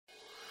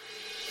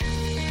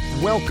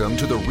Welcome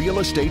to the Real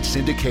Estate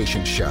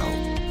Syndication Show.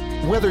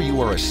 Whether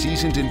you are a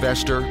seasoned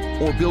investor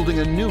or building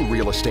a new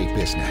real estate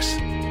business,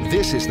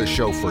 this is the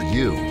show for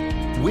you.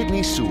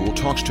 Whitney Sewell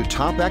talks to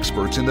top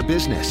experts in the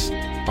business.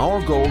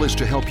 Our goal is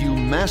to help you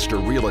master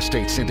real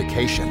estate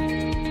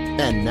syndication.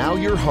 And now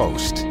your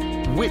host,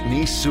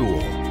 Whitney Sewell.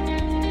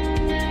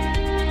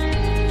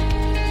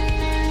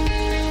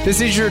 This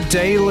is your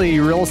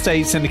daily real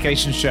estate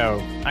syndication show.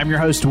 I'm your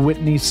host,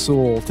 Whitney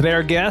Sewell. Today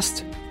our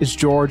guest is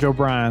George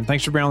O'Brien.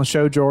 Thanks for being on the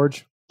show,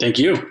 George. Thank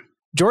you.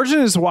 George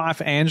and his wife,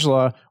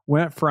 Angela,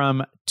 went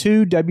from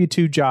 2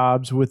 W-2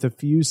 jobs with a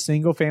few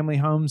single-family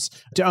homes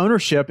to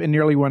ownership in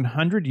nearly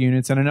 100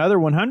 units and another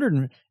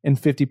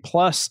 150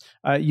 plus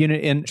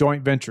unit in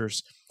joint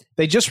ventures.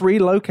 They just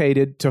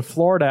relocated to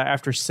Florida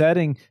after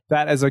setting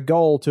that as a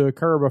goal to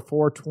occur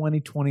before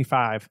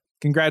 2025.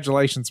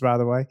 Congratulations, by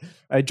the way.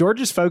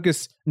 George's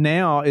focus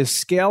now is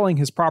scaling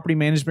his property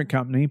management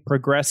company,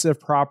 Progressive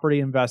Property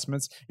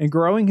Investments, and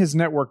growing his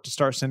network to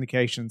start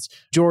syndications.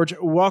 George,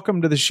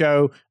 welcome to the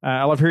show.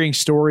 I love hearing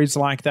stories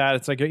like that.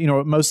 It's like,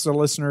 most of the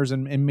listeners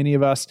and many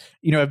of us,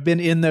 have been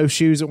in those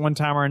shoes at one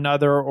time or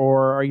another,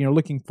 or are,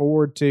 looking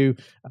forward to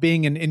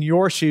being in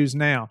your shoes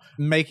now,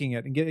 making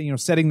it and getting,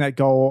 setting that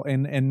goal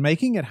and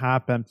making it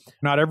happen.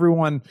 Not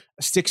everyone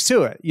sticks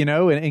to it,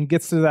 and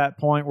gets to that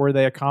point where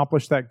they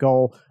accomplish that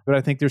goal. But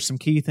I think there's some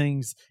key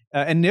things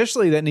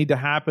initially that need to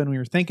happen when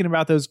you're thinking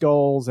about those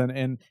goals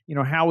and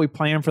how we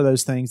plan for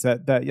those things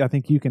that I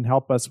think you can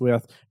help us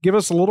with. Give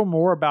us a little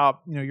more about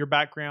your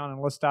background,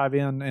 and let's dive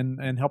in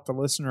and help the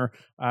listener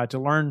to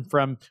learn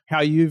from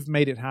how you've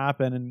made it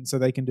happen, and so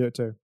they can do it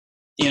too.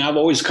 I've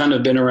always kind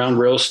of been around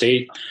real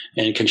estate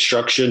and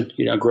construction,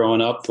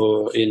 growing up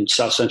in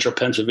South Central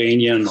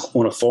Pennsylvania and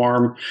on a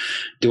farm,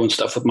 doing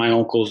stuff with my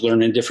uncles,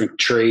 learning different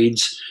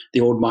trades.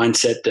 The old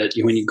mindset that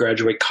when you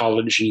graduate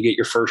college and you get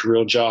your first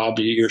real job,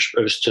 you're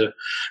supposed to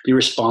be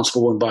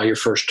responsible and buy your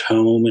first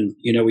home. And,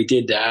 we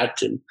did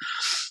that. And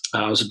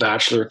I was a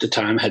bachelor at the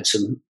time, had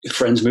some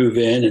friends move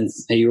in and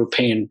they were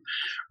paying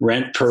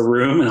rent per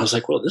room. And I was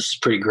like, well, this is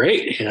pretty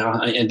great.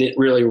 I didn't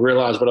really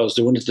realize what I was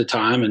doing at the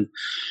time. And,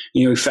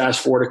 we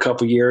fast forward a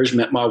couple of years,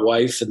 met my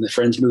wife, and the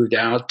friends moved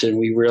out, and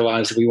we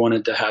realized we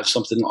wanted to have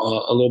something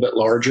a little bit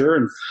larger.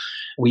 And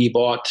we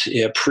bought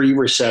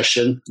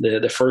pre-recession,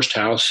 the first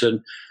house, and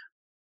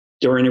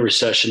during the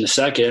recession, the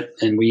second,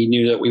 and we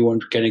knew that we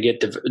weren't going to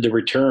get the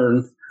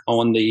return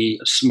on the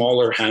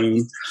smaller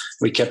home.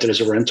 We kept it as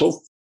a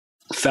rental.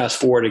 Fast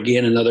forward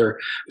again another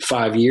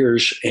 5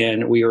 years,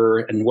 and we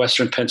were in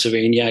Western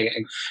Pennsylvania. I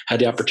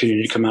had the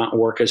opportunity to come out and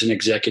work as an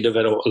executive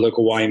at a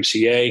local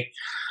YMCA.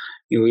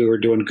 We were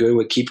doing good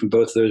with keeping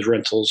both of those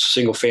rentals,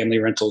 single family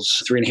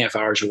rentals, 3.5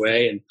 hours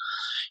away. And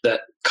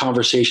that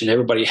conversation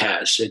everybody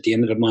has at the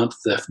end of the month,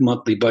 the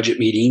monthly budget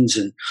meetings,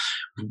 and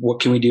what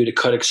can we do to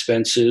cut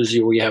expenses?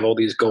 We have all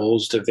these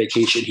goals to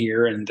vacation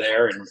here and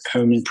there and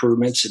home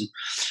improvements.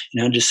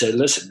 And I just said,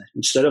 listen,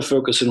 instead of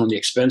focusing on the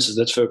expenses,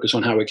 let's focus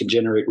on how we can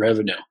generate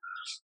revenue.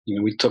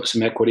 We took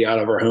some equity out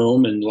of our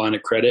home and line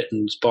of credit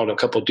and bought a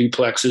couple of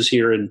duplexes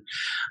here in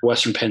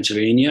Western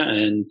Pennsylvania.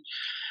 And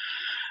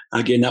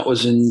again, that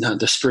was in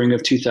the spring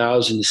of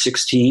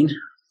 2016.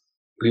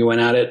 We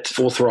went at it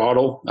full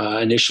throttle.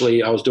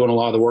 Initially, I was doing a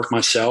lot of the work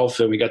myself,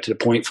 and we got to the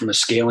point from a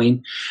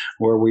scaling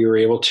where we were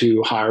able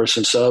to hire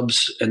some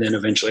subs and then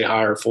eventually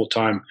hire a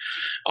full-time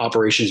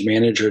operations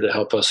manager to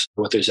help us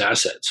with those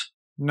assets.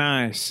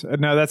 Nice.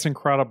 No, that's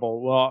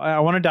incredible. Well, I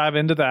want to dive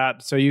into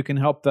that so you can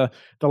help the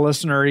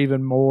listener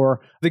even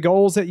more. The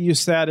goals that you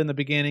set in the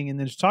beginning, and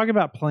then just talk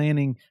about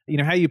planning,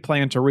 how you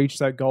plan to reach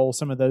that goal,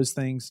 some of those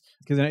things,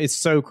 because it's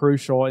so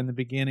crucial in the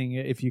beginning.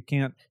 If you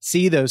can't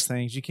see those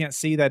things, you can't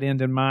see that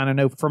end in mind. I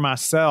know for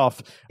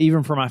myself,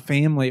 even for my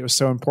family, it was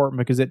so important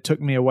because it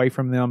took me away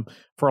from them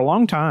for a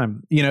long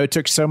time. It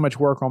took so much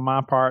work on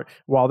my part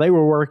while they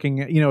were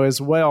working, as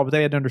well, but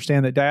they had to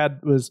understand that Dad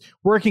was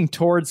working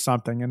towards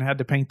something and had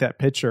to paint that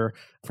picture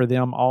for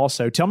them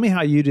also. Tell me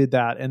how you did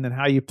that and then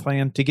how you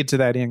plan to get to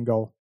that end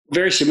goal.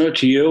 Very similar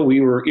to you.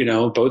 We were,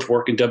 both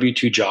working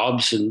W-2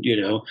 jobs and,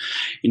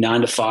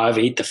 9 to 5,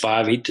 8 to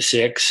 5, 8 to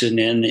 6. And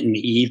then in the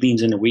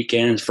evenings and the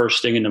weekends,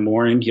 first thing in the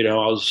morning, I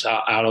was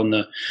out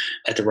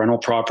at the rental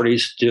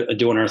properties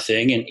doing our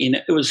thing. And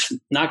it was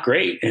not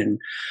great. And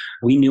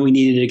we knew we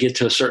needed to get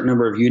to a certain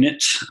number of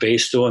units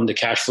based on the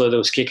cash flow that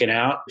was kicking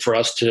out for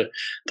us to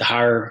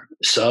hire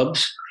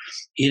subs,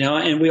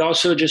 and we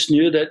also just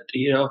knew that,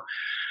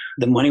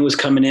 the money was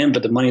coming in,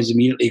 but the money was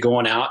immediately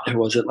going out. It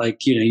wasn't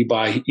like, you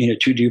buy, 2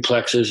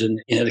 duplexes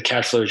and, the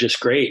cash flow is just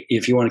great.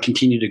 If you want to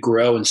continue to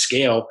grow and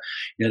scale,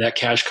 that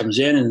cash comes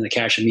in and the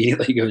cash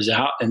immediately goes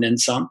out and then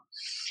some.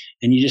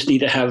 And you just need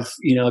to have,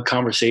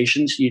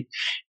 conversations.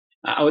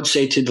 I would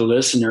say to the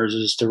listeners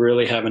is to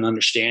really have an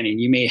understanding.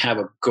 You may have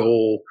a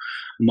goal,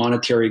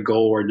 monetary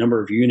goal or a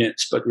number of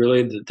units, but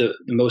really the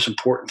most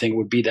important thing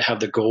would be to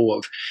have the goal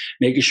of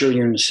making sure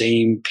you're on the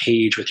same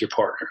page with your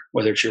partner,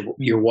 whether it's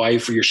your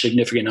wife or your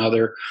significant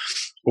other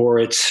or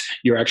it's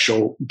your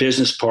actual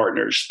business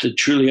partners, to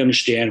truly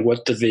understand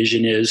what the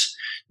vision is,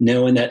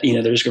 knowing that,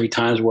 there's going to be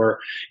times where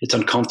it's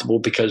uncomfortable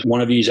because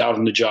one of you is out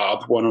on the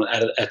job, one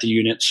at the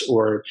units,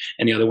 or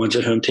any other one's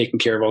at home taking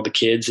care of all the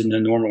kids and the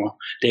normal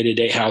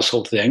day-to-day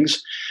household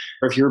things.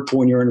 Or if you're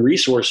pulling your own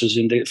resources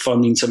into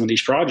funding some of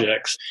these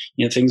projects,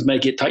 things may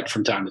get tight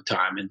from time to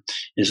time. And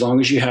as long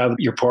as you have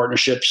your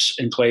partnerships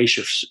in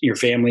place, your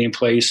family in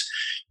place,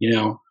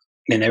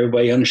 and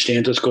everybody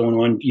understands what's going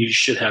on, you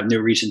should have no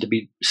reason to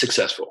be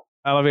successful.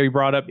 I love how you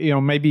brought up,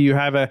 maybe you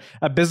have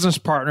a business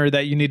partner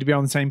that you need to be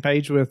on the same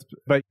page with,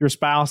 but your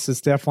spouse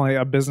is definitely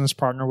a business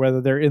partner,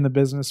 whether they're in the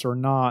business or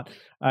not.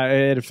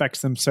 It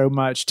affects them so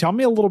much. Tell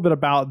me a little bit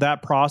about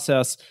that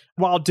process.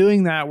 While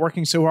doing that,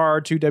 working so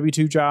hard, 2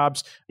 W-2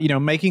 jobs,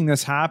 making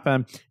this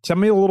happen. Tell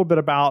me a little bit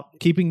about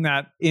keeping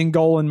that end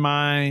goal in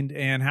mind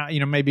and how,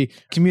 maybe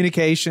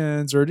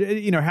communications or,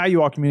 how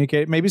you all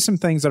communicate. Maybe some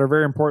things that are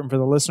very important for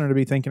the listener to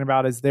be thinking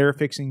about as they're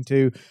fixing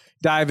to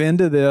dive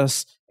into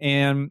this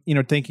and,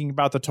 thinking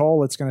about the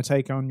toll it's going to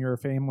take on your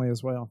family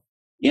as well.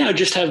 Yeah,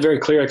 just have very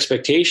clear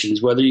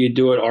expectations, whether you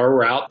do it our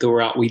route, the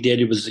route we did,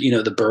 it was, the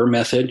BRRRR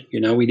method. We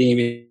didn't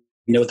even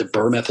know what the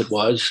BRRRR method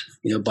was,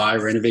 buy,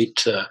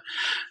 renovate,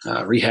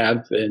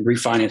 rehab, and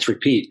refinance,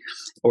 repeat.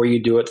 Or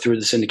you do it through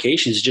the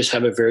syndications, just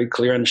have a very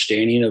clear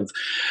understanding of,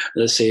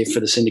 let's say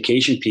for the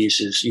syndication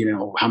pieces,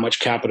 how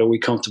much capital we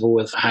comfortable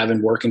with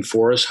having working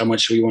for us, how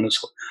much we want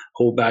to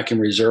hold back in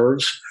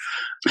reserves.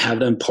 Have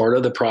them part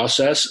of the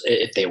process.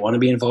 If they want to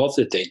be involved,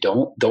 if they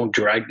don't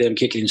drag them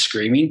kicking and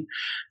screaming,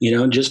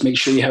 just make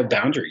sure you have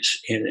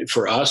boundaries. And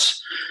for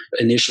us,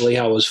 initially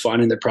I was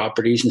finding the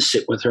properties and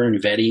sit with her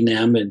and vetting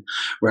them and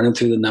running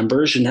through the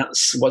numbers. And that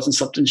wasn't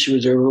something she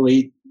was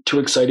overly too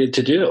excited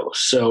to do.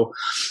 So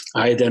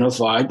I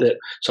identified that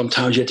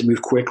sometimes you have to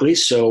move quickly.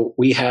 So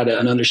we had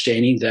an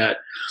understanding that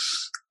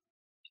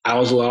I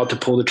was allowed to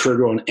pull the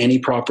trigger on any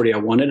property I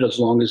wanted as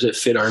long as it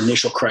fit our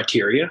initial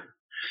criteria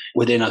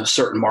within a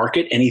certain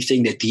market.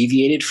 Anything that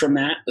deviated from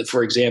that,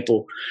 for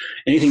example,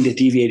 anything that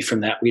deviated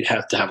from that, we'd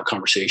have to have a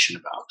conversation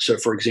about. So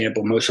for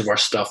example, most of our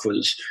stuff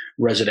was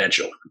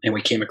residential and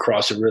we came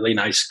across a really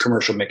nice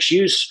commercial mixed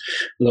use,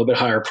 a little bit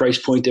higher price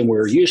point than we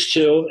were used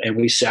to. And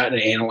we sat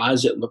and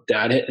analyzed it, looked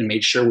at it and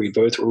made sure we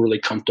both were really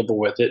comfortable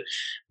with it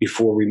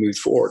before we moved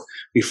forward.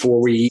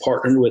 Before we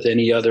partnered with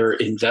any other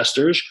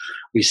investors,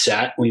 we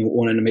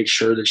wanted to make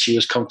sure that she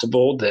was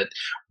comfortable, that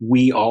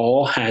we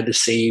all had the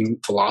same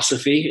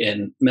philosophy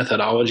and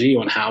methodology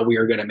on how we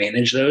are going to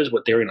manage those,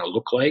 what they're going to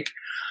look like.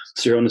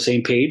 So they're on the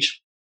same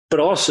page. But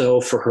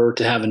also for her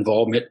to have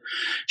involvement,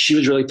 she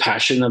was really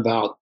passionate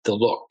about the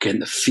look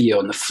and the feel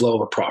and the flow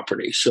of a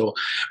property. So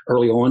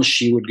early on,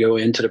 she would go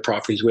into the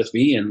properties with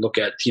me and look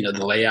at, the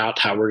layout,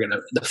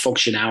 the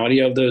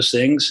functionality of those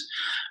things,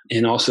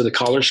 and also the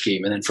color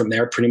scheme. And then from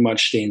there, pretty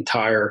much the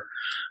entire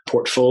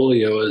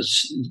portfolio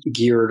is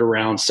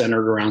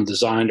centered around,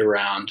 designed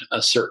around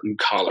a certain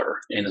color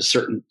and a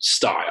certain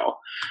style.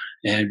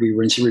 And we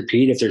rinse and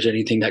repeat if there's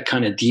anything that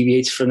kind of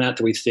deviates from that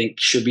we think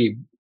should be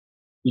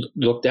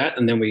looked at,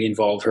 and then we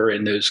involve her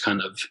in those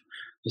kind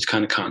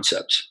of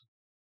concepts.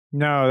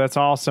 No, that's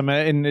awesome.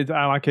 And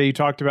I like how you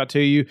talked about too,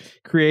 you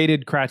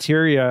created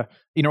criteria,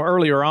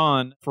 earlier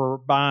on for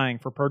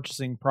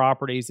purchasing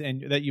properties,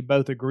 and that you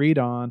both agreed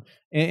on,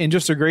 and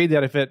just agreed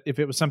that if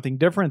it was something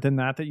different than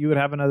that you would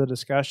have another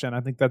discussion.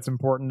 I think that's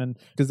important, and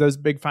because those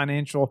big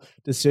financial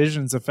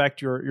decisions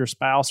affect your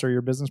spouse or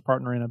your business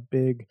partner in a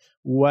big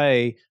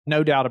way,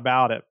 no doubt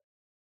about it.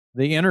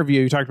 The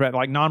interview you talked about,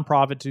 like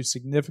nonprofit to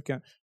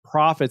significant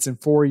profits in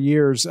 4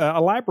 years.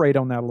 Elaborate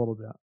on that a little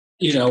bit.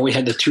 We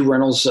had the 2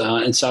 rentals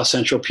in South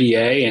Central PA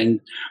and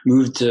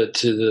moved to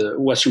the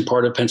western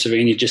part of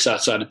Pennsylvania, just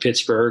outside of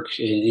Pittsburgh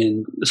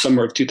in the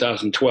summer of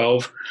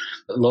 2012.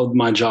 I loved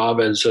my job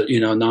as a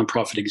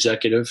nonprofit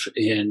executive.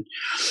 And,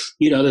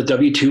 the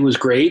W-2 was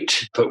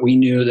great, but we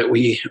knew that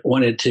we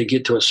wanted to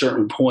get to a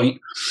certain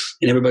point.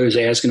 And everybody was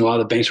asking, a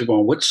lot of the banks were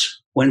going,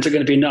 when's it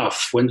going to be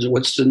enough?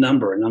 What's the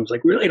number? And I was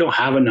like, really don't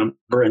have a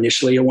number.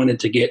 Initially, I wanted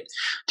to get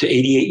to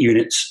 88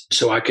 units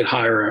so I could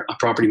hire a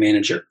property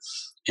manager.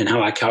 And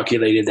how I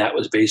calculated that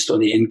was based on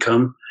the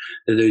income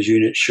that those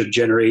units should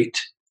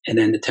generate, and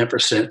then the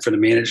 10% for the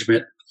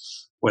management,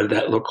 what did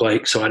that look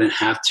like? So I didn't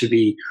have to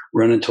be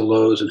running to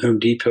Lowe's and Home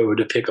Depot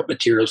to pick up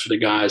materials for the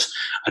guys.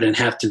 I didn't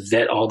have to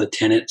vet all the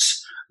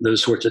tenants,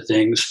 those sorts of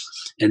things.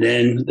 And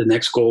then the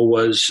next goal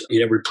was,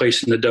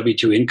 replacing the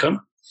W-2 income.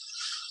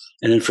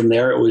 And then from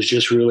there, it was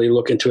just really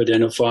looking to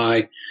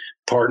identify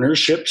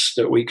partnerships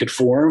that we could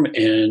form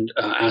and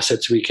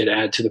assets we could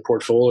add to the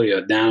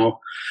portfolio.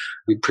 Now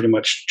we pretty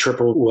much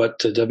tripled what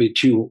the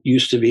W-2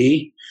 used to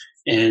be,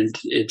 and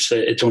it's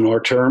on our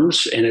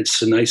terms. And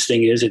the nice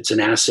thing is it's an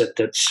asset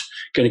that's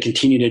going to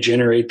continue to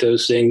generate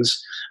those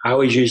things. I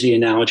always use the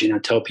analogy, and I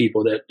tell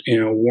people that,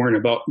 Warren,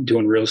 about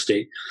doing real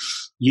estate,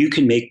 you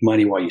can make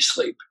money while you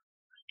sleep.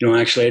 You don't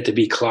actually have to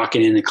be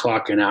clocking in and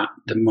clocking out.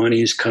 The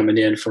money is coming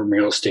in from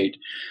real estate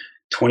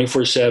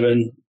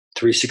 24/7,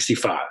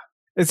 365.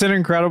 It's an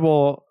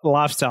incredible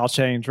lifestyle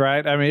change,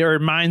 right? I mean, or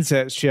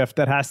mindset shift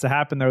that has to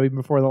happen though, even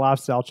before the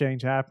lifestyle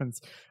change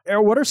happens.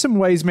 What are some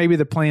ways maybe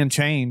the plan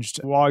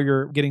changed while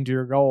you're getting to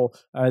your goal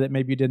that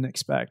maybe you didn't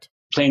expect?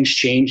 Plans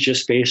change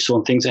just based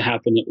on things that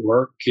happen at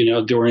work.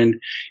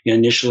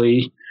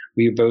 Initially,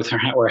 we both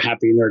were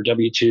happy in our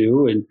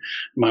W-2, and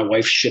my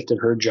wife shifted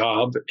her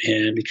job,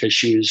 and because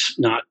she was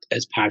not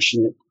as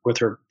passionate with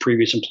her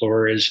previous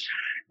employer as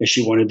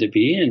she wanted to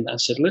be. And I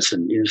said,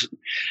 listen,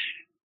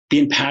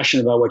 being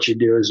passionate about what you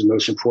do is the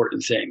most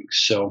important thing.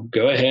 So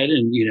go ahead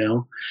and,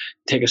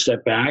 take a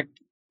step back,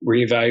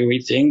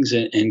 reevaluate things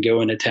and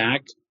go and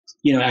attack,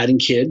 adding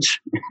kids.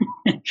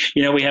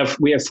 We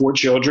have 4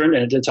 children.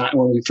 And at the time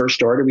when we first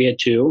started, we had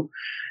 2.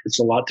 It's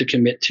a lot to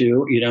commit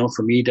to,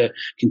 for me to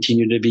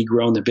continue to be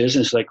growing the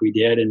business like we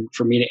did. And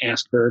for me to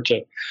ask her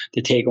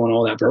to take on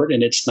all that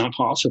burden, it's not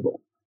possible.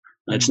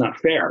 It's not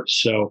fair.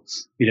 So,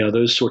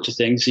 those sorts of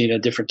things,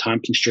 different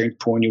time constraints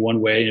pulling you one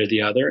way or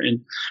the other,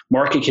 and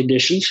market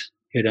conditions,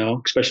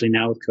 especially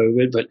now with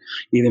COVID, but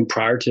even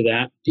prior to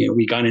that,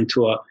 we got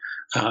into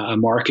a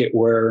market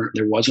where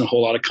there wasn't a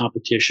whole lot of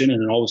competition.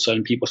 And then all of a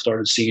sudden people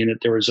started seeing that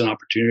there was an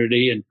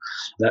opportunity, and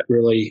that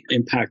really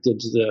impacted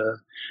the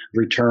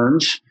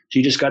returns. So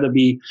you just got to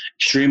be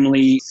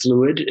extremely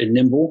fluid and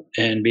nimble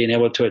and being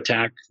able to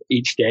attack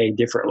each day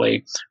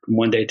differently from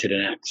one day to the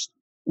next.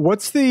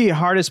 What's the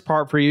hardest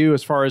part for you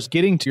as far as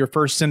getting to your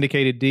first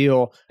syndicated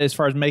deal, as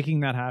far as making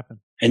that happen?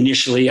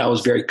 Initially, I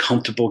was very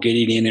comfortable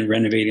getting in and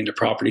renovating the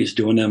properties,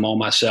 doing them all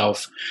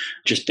myself,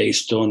 just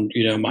based on,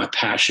 my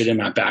passion and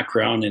my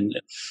background and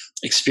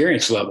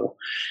experience level.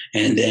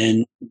 And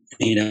then,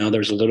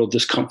 there's a little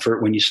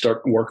discomfort when you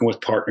start working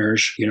with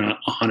partners, you're not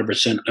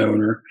 100%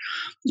 owner.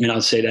 And I'll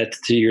say that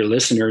to your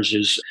listeners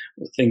is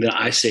the thing that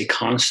I say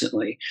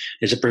constantly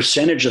is a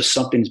percentage of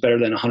something is better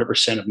than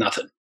 100% of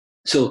nothing.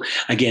 So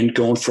again,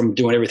 going from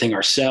doing everything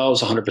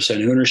ourselves,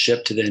 100%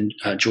 ownership, to then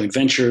joint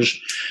ventures,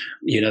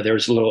 there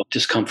was a little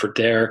discomfort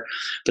there.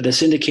 But the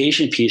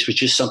syndication piece was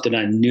just something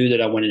I knew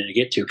that I wanted to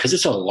get to, because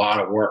it's a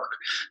lot of work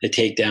to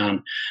take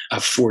down a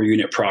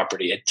 4-unit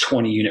property, a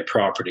 20-unit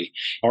property.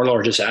 Our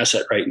largest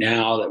asset right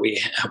now that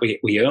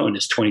we own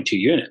is 22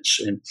 units,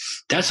 and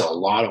that's a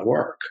lot of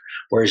work.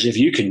 Whereas if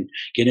you can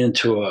get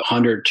into a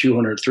 100,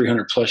 200,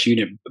 300 plus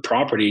unit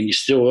property and you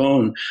still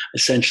own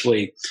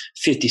essentially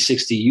 50,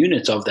 60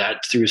 units of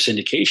that through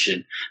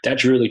syndication,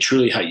 that's really,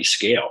 truly how you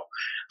scale.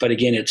 But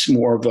again, it's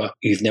more of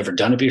you've never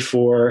done it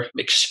before,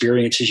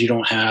 experiences you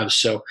don't have.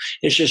 So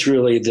it's just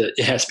really it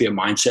has to be a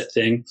mindset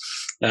thing.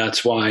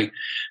 That's why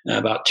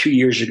about 2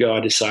 years ago, I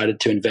decided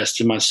to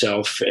invest in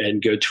myself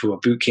and go to a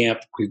boot camp.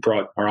 We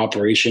brought our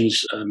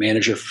operations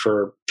manager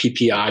for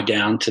PPI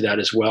down to that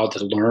as well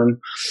to learn.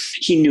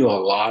 He knew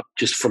a lot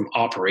just from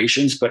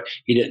operations, but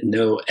he didn't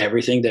know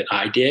everything that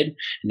I did.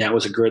 And that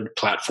was a good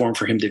platform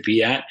for him to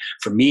be at.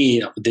 For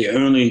me, the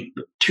only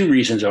 2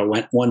 reasons I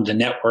went: 1, to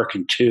network,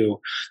 and 2,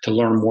 to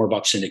learn more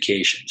about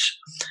syndications.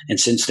 And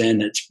since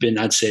then, it's been,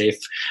 I'd say,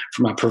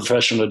 for my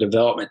professional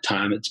development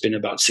time, it's been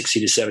about 60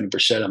 to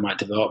 70% of my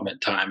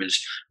development time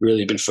has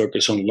really been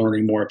focused on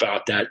learning more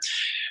about that,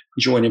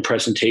 joining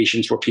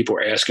presentations where people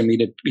are asking me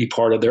to be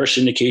part of their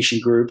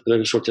syndication group,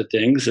 those sorts of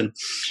things. And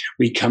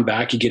we come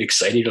back, you get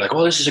excited, you're like,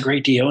 oh, this is a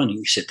great deal. And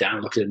you sit down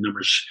and look at the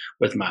numbers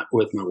with my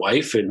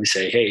wife, and we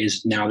say, hey,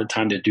 is now the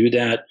time to do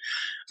that?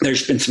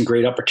 There's been some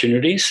great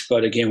opportunities,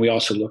 but again, we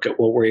also look at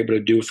what we're able to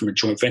do from a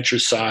joint venture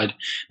side,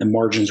 the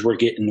margins we're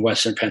getting in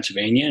Western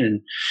Pennsylvania,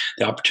 and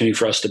the opportunity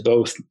for us to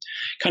both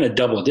kind of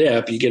double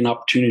dip. You get an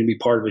opportunity to be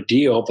part of a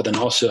deal, but then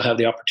also have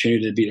the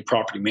opportunity to be the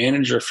property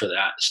manager for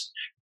that,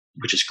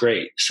 which is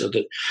great. So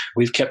that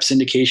we've kept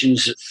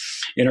syndications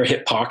in our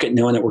hip pocket,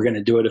 knowing that we're going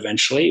to do it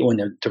eventually when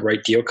the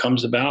right deal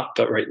comes about.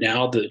 But right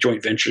now, the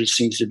joint venture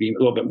seems to be a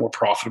little bit more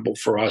profitable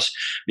for us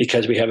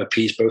because we have a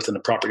piece both on the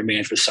property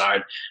management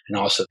side and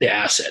also the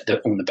asset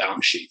on the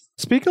balance sheet.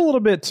 Speak a little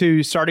bit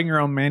to starting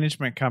your own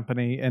management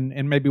company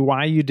and maybe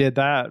why you did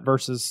that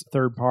versus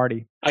third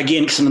party.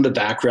 Again, some of the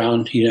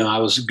background, I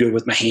was good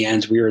with my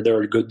hands. We were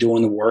there good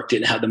doing the work,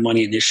 didn't have the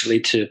money initially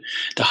to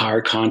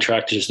hire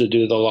contractors to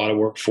do a lot of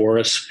work for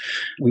us.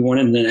 We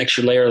wanted an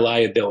extra layer of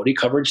liability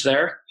coverage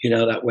there.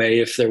 That way,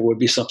 if there would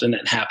be something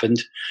that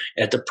happened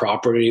at the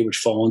property, it would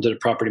fall into the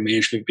property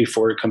management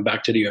before it come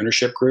back to the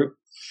ownership group.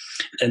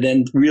 And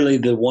then really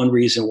the one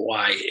reason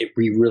why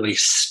we really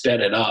sped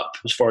it up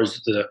as far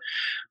as the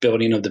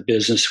building of the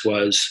business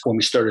was when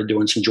we started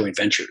doing some joint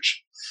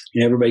ventures.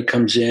 Everybody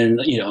comes in,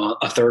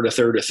 a third.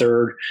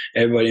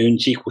 Everybody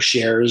owns equal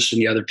shares,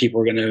 and the other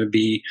people are going to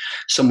be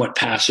somewhat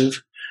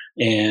passive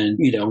and,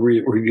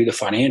 review the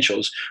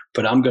financials.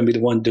 But I'm going to be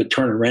the one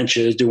turning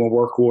wrenches, doing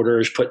work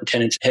orders, putting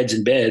tenants' heads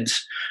in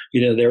beds,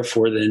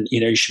 therefore then,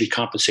 you should be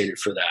compensated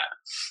for that.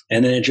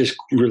 And then it just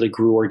really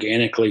grew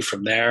organically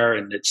from there.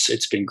 And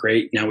it's been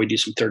great. Now we do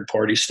some third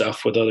party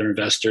stuff with other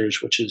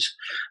investors, which has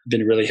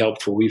been really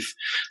helpful. We've,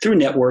 through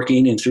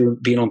networking and through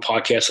being on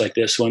podcasts like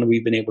this one,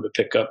 we've been able to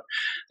pick up,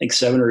 I think,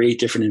 7 or 8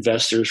 different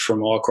investors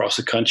from all across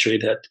the country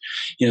that,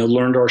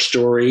 learned our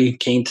story,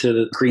 came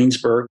to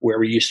Greensburg, where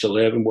we used to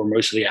live and where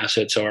most of the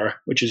assets are,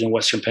 which is in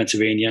Western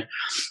Pennsylvania.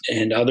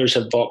 And others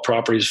have bought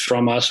properties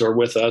from us or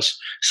with us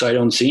sight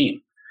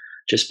unseen,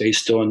 just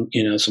based on,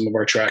 some of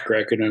our track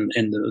record and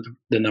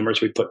the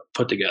numbers we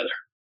put together.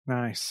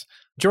 Nice.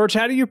 George,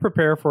 how do you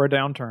prepare for a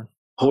downturn?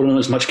 Hold on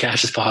as much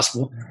cash as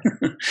possible.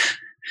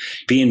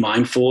 Being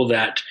mindful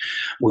that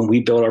when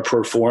we build our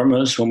pro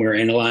formas, when we're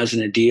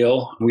analyzing a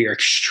deal, we are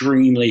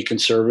extremely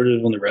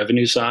conservative on the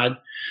revenue side.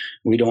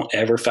 We don't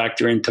ever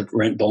factor into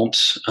rent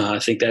bumps. I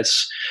think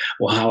that's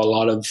how a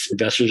lot of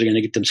investors are going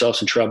to get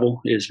themselves in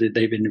trouble, is that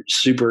they've been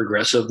super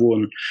aggressive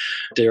when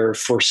they're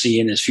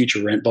foreseeing as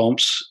future rent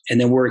bumps. And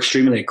then we're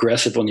extremely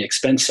aggressive on the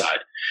expense side.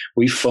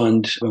 We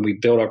fund, when we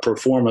build our pro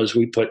formas,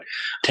 we put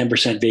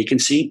 10%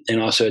 vacancy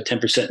and also a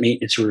 10%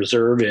 maintenance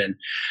reserve in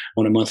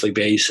on a monthly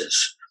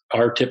basis.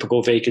 Our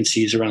typical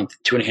vacancy is around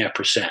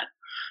 2.5%.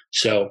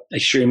 So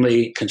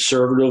extremely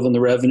conservative on the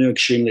revenue,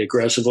 extremely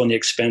aggressive on the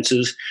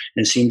expenses,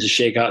 and seems to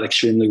shake out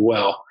extremely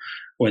well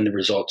when the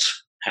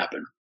results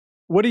happen.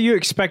 What do you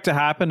expect to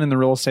happen in the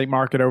real estate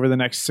market over the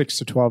next 6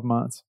 to 12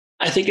 months?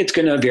 I think it's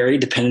going to vary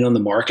depending on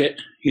the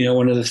market.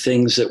 One of the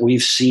things that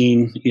we've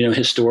seen,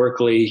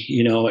 historically,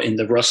 in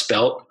the Rust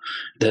Belt,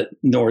 the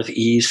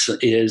Northeast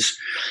is,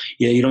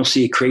 you don't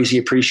see crazy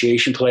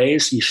appreciation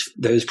plays.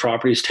 Those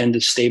properties tend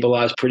to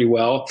stabilize pretty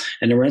well,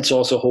 and the rents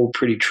also hold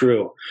pretty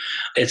true.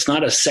 It's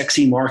not a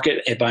sexy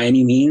market by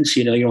any means.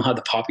 You don't have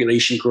the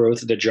population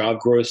growth, the job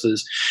growth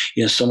as,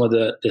 some of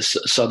the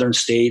southern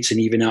states and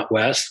even out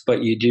west,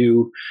 but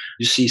you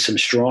see some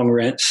strong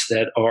rents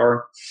that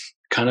are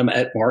kind of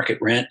at market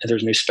rent.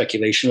 There's no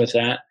speculation with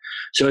that.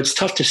 So it's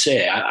tough to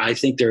say. I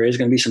think there is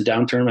going to be some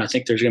downturn. I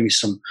think there's going to be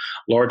some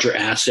larger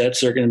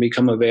assets that are going to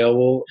become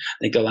available. I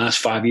think the last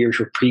 5 years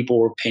where people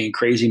were paying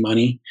crazy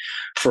money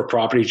for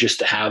properties just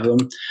to have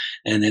them,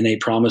 and then they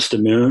promised the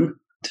moon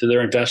to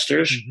their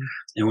investors. Mm-hmm.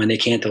 And when they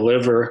can't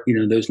deliver,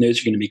 those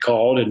notes are going to be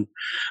called. And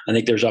I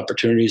think there's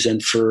opportunities then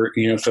for,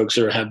 folks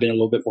that have been a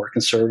little bit more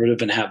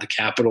conservative and have the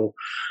capital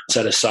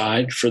set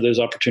aside for those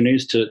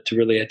opportunities to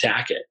really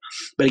attack it.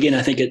 But again,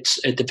 I think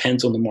it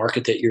depends on the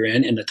market that you're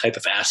in and the type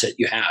of asset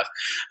you have.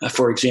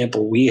 For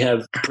example, we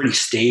have a pretty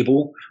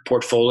stable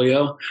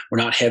portfolio. We're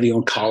not heavy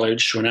on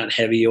college. We're not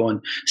heavy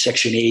on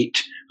Section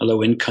 8,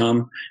 low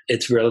income.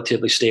 It's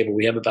relatively stable.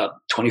 We have about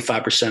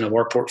 25% of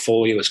our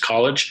portfolio is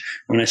college.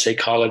 When I say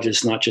college,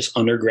 it's not just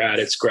undergrad,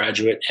 it's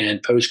graduate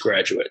and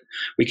postgraduate.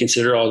 We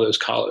consider all those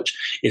college.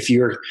 If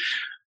you're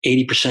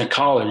 80%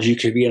 college, you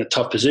could be in a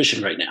tough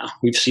position right now.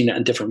 We've seen that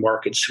in different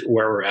markets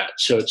where we're at.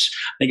 So I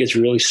think it's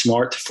really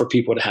smart for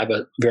people to have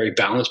a very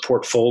balanced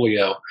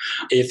portfolio.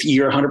 If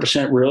you're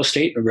 100% real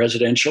estate and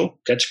residential,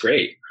 that's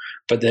great.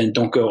 But then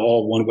don't go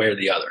all one way or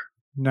the other.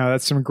 No,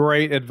 that's some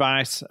great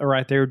advice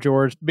right there,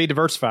 George. Be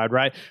diversified,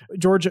 right?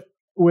 George,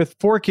 with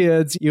 4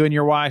 kids, you and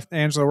your wife,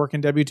 Angela, working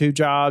W-2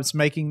 jobs,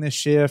 making this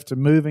shift,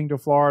 moving to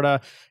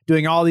Florida,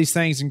 doing all these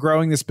things and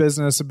growing this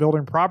business,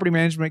 building a property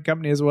management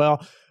company as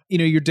well.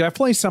 You're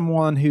definitely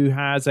someone who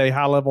has a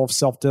high level of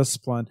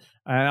self-discipline.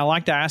 And I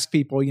like to ask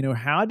people,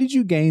 how did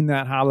you gain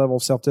that high level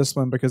of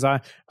self-discipline? Because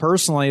I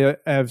personally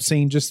have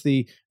seen just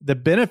the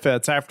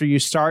benefits after you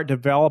start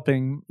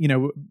developing,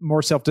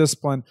 more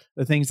self-discipline,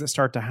 the things that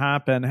start to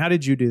happen. How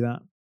did you do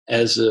that?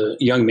 As a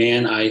young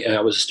man, I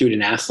was a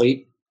student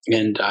athlete.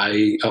 And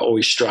I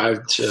always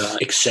strived to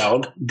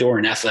excel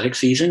during athletic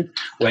season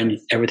when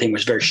everything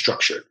was very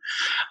structured.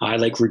 I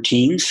like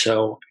routines,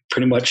 so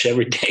pretty much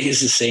every day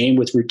is the same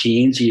with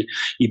routines.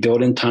 You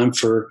build in time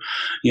for,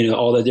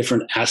 all the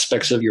different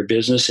aspects of your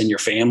business and your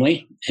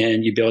family,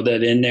 and you build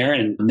that in there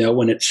and know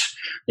when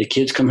the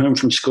kids come home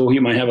from school,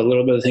 you might have a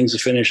little bit of things to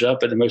finish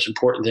up, but the most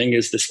important thing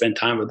is to spend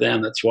time with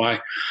them. That's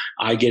why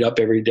I get up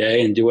every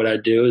day and do what I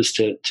do, is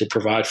to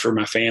provide for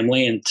my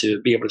family and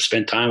to be able to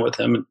spend time with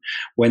them. And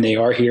when they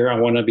are here, I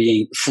want to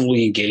be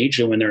fully engaged,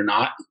 and when they're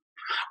not,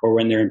 or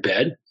when they're in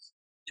bed,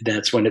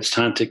 that's when it's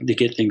time to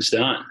get things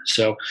done.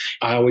 So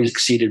I always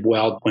succeeded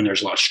well when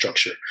there's a lot of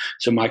structure.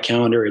 So my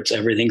calendar,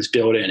 everything's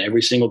built in.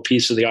 Every single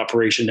piece of the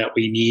operation that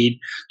we need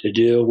to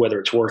do, whether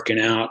it's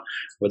working out,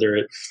 whether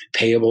it's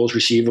payables,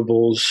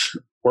 receivables,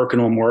 working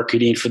on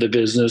marketing for the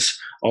business,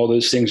 all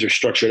those things are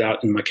structured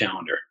out in my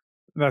calendar.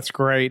 That's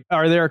great.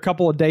 Are there a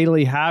couple of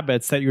daily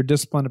habits that you're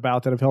disciplined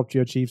about that have helped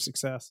you achieve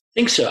success? I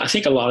think so. I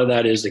think a lot of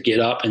that is to get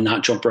up and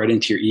not jump right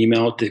into your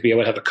email, to be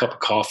able to have a cup of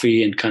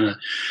coffee and kind of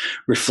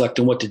reflect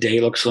on what the day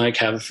looks like,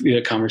 have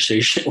a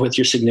conversation with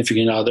your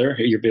significant other,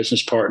 your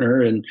business partner,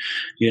 and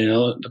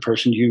the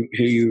person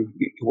who you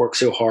work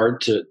so hard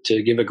to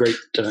give a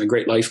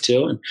great life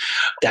to. And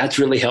that's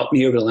really helped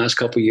me over the last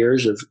couple of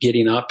years of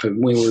getting up.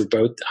 And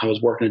I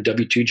was working a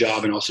W-2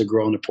 job and also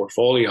growing the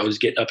portfolio. I was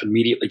getting up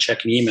immediately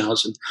checking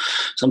emails, and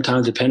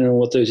sometimes, depending on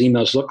what those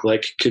emails look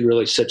like, could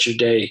really set your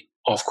day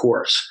off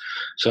course.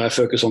 So I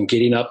focus on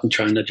getting up and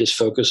trying to just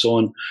focus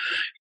on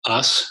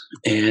us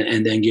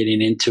and then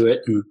getting into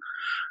it and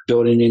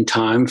building in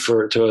time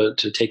to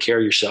take care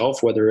of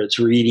yourself, whether it's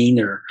reading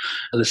or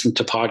listening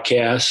to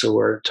podcasts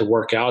or to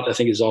work out. I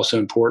think is also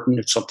important.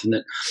 It's something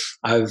that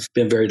I've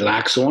been very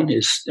lax on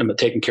is I'm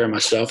taking care of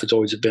myself. It's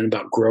always been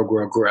about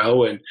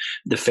grow and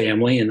the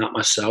family and not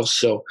myself.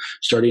 So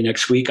starting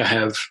next week, I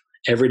have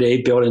every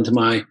day built into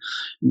my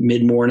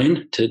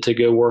mid-morning to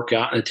go work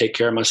out and take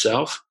care of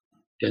myself.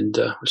 And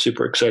we're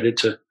super excited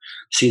to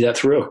see that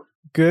through.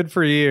 Good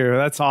for you.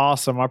 That's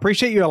awesome. I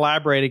appreciate you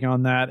elaborating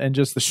on that. And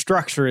just the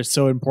structure is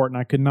so important.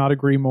 I could not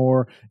agree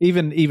more.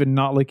 Even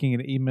not looking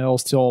at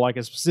emails till like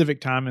a specific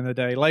time in the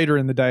day, later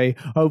in the day,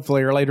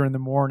 hopefully, or later in the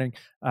morning,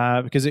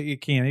 because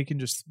it can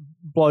just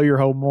blow your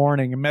whole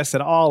morning and mess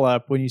it all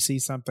up when you see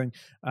something,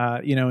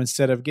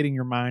 instead of getting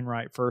your mind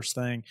right first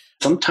thing.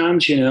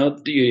 Sometimes,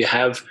 you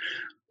have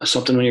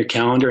something on your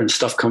calendar and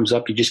stuff comes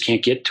up, you just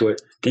can't get to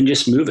it. Then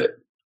just move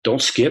it.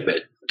 Don't skip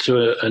it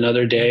to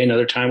another day,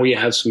 another time where you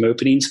have some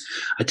openings.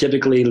 I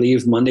typically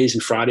leave Mondays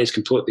and Fridays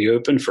completely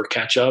open for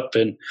catch up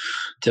and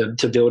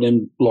to build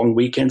in long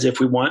weekends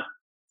if we want.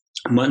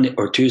 Monday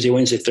or Tuesday,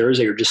 Wednesday,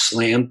 Thursday are just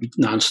slammed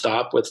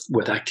nonstop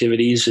with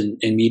activities and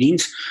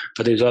meetings.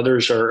 But those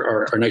others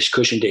are nice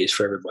cushion days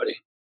for everybody.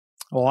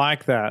 I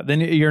like that. Then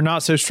you're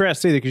not so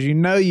stressed either because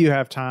you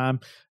have time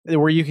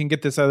where you can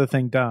get this other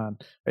thing done.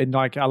 And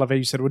like I love how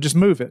you said, well, just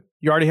move it.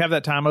 You already have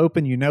that time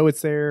open. You know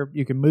it's there.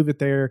 You can move it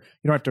there.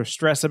 You don't have to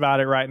stress about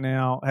it right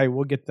now. Hey,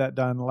 we'll get that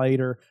done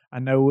later. I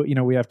know,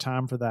 we have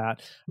time for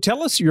that.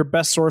 Tell us your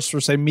best source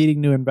for, say, meeting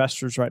new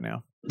investors right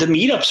now. The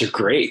meetups are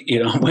great,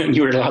 when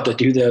you were allowed to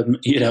do them,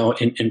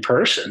 in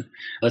person.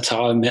 That's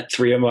how I met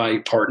 3 of my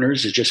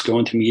partners, is just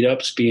going to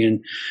meetups,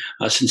 being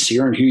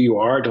sincere in who you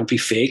are. Don't be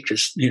fake,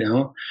 just,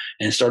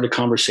 and start a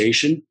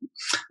conversation.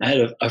 I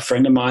had a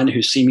friend of mine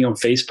who's seen me on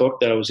Facebook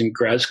that I was in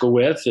grad school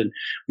with, and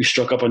we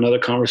struck up another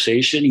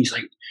conversation. He's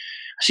like,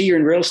 I see you're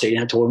in real estate.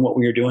 And I told him what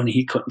we were doing. And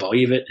he couldn't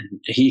believe it.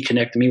 And he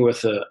connected me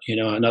with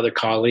another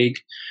colleague,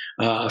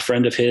 a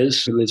friend of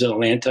his who lives in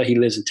Atlanta. He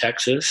lives in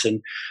Texas.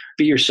 And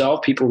be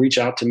yourself. People reach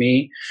out to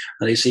me.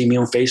 They see me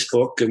on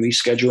Facebook and we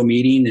schedule a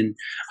meeting and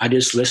I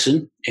just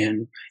listen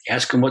and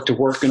ask them what they're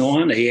working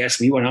on. They ask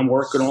me what I'm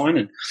working on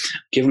and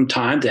give them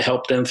time to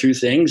help them through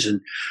things.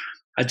 And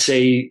I'd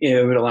say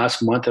over the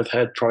last month, I've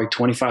had probably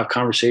 25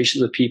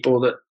 conversations with people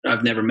that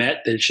I've never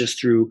met. That's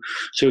just through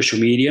social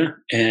media.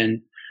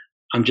 And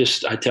I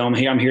tell them,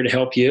 hey, I'm here to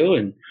help you.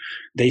 And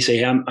they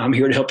say, I'm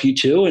here to help you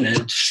too. And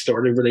it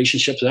started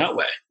relationships that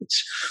way.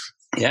 It's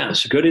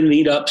good in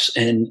meetups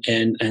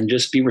and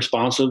just be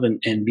responsive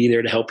and be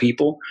there to help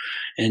people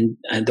and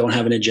don't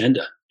have an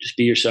agenda. Just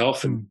be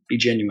yourself and be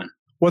genuine.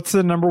 What's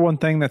the number one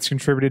thing that's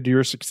contributed to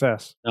your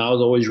success? I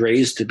was always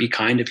raised to be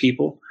kind to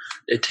people.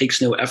 It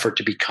takes no effort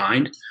to be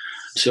kind.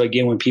 So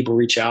again, when people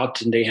reach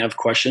out and they have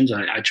questions,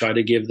 I try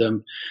to give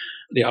them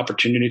the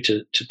opportunity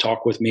to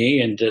talk with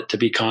me and to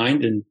be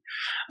kind. And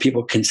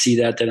people can see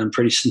that I'm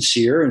pretty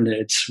sincere and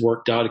it's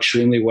worked out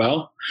extremely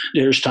well.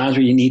 There's times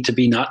where you need to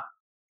be not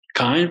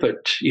kind,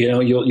 but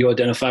you'll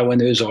identify when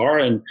those are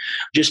and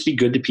just be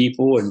good to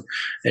people. And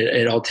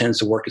it all tends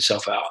to work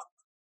itself out.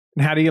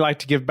 And how do you like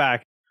to give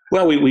back?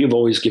 Well, we've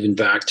always given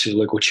back to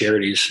local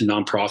charities and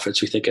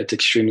nonprofits. We think that's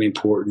extremely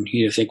important.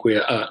 I think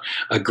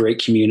a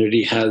great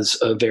community has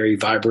a very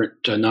vibrant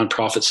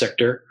nonprofit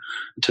sector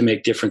to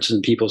make differences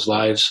in people's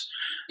lives.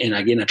 And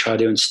again, I try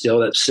to instill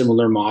that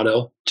similar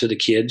motto to the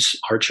kids,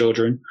 our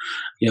children.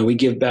 We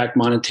give back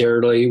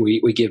monetarily.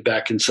 We give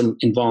back in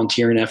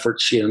volunteering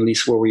efforts, at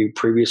least where we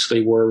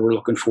previously were. We're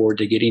looking forward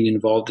to getting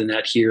involved in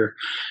that here.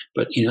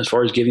 But, as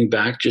far as giving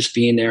back, just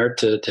being there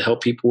to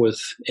help people with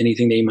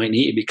anything they might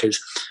need,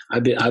 because I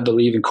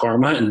believe in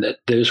karma and that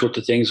those sorts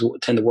of things will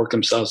tend to work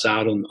themselves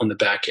out on the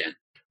back end.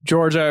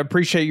 George, I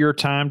appreciate your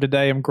time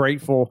today. I'm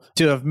grateful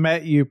to have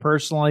met you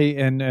personally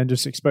and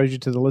just expose you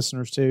to the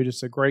listeners too.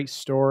 Just a great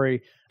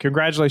story.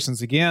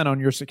 Congratulations again on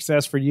your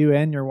success for you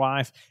and your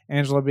wife,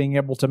 Angela, being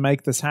able to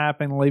make this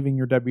happen, leaving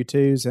your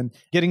W-2s and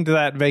getting to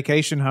that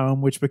vacation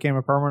home, which became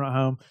a permanent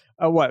home,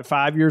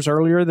 5 years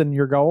earlier than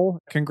your goal?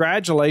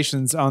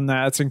 Congratulations on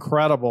that. It's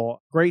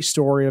incredible. Great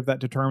story of that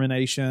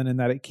determination and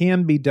that it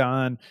can be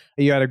done.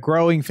 You had a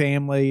growing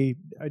family,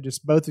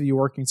 just both of you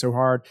working so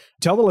hard.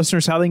 Tell the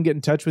listeners how they can get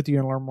in touch with you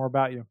and learn more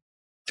about you.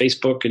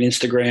 Facebook and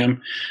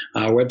Instagram.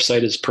 Our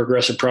website is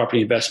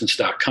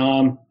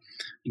progressivepropertyinvestments.com.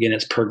 Again,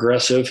 it's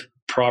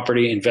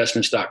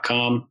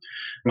progressivepropertyinvestments.com.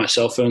 My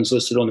cell phone's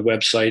listed on the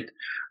website.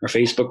 Our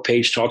Facebook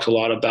page talks a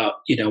lot about,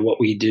 what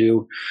we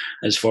do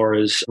as far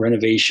as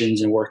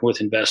renovations and working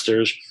with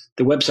investors.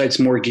 The website's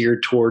more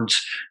geared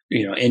towards,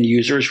 end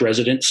users,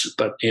 residents,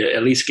 but it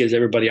at least gives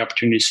everybody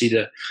opportunity to see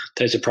the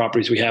types of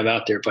properties we have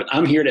out there. But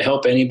I'm here to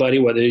help anybody,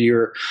 whether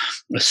you're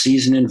a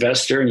seasoned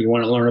investor and you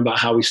want to learn about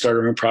how we start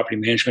our own property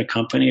management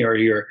company, or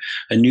you're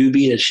a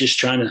newbie that's just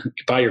trying to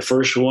buy your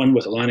first one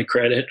with a line of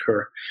credit,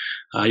 or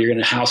you're going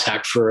to house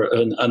hack for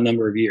a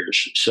number of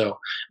years. So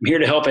I'm here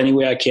to help any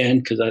way I can,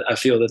 because I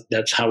feel that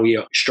that's how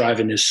we strive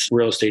in this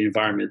real estate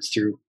environment,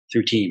 through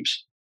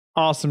teams.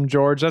 Awesome,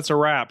 George. That's a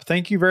wrap.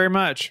 Thank you very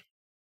much.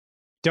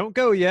 Don't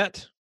go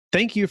yet.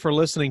 Thank you for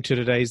listening to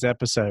today's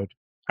episode.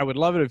 I would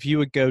love it if you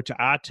would go to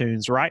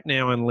iTunes right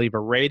now and leave a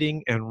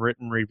rating and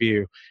written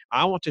review.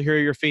 I want to hear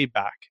your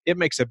feedback. It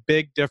makes a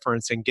big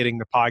difference in getting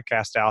the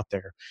podcast out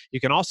there. You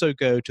can also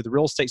go to the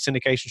Real Estate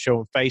Syndication Show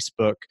on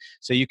Facebook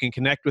so you can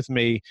connect with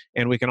me,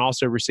 and we can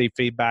also receive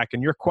feedback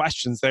and your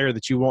questions there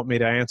that you want me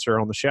to answer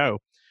on the show.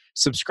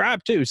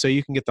 Subscribe too so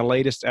you can get the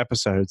latest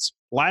episodes.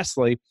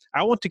 Lastly,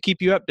 I want to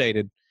keep you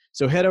updated.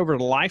 So head over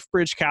to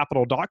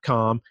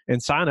lifebridgecapital.com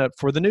and sign up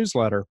for the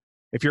newsletter.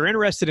 If you're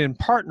interested in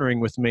partnering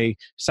with me,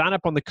 sign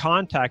up on the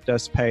Contact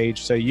Us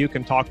page so you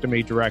can talk to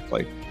me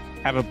directly.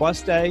 Have a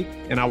blessed day,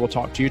 and I will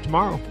talk to you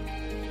tomorrow.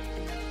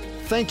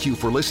 Thank you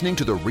for listening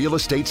to the Real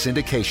Estate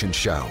Syndication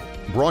Show,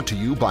 brought to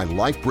you by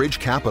LifeBridge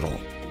Capital.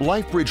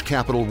 LifeBridge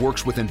Capital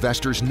works with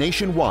investors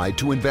nationwide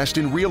to invest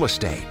in real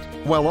estate,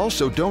 while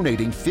also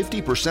donating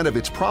 50% of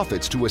its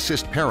profits to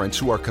assist parents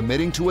who are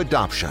committing to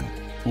adoption.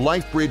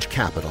 LifeBridge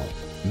Capital,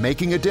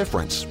 making a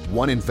difference,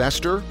 one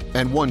investor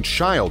and one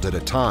child at a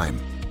time.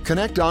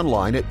 Connect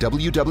online at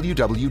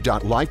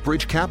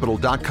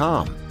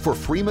www.lifebridgecapital.com for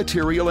free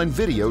material and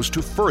videos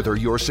to further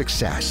your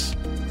success.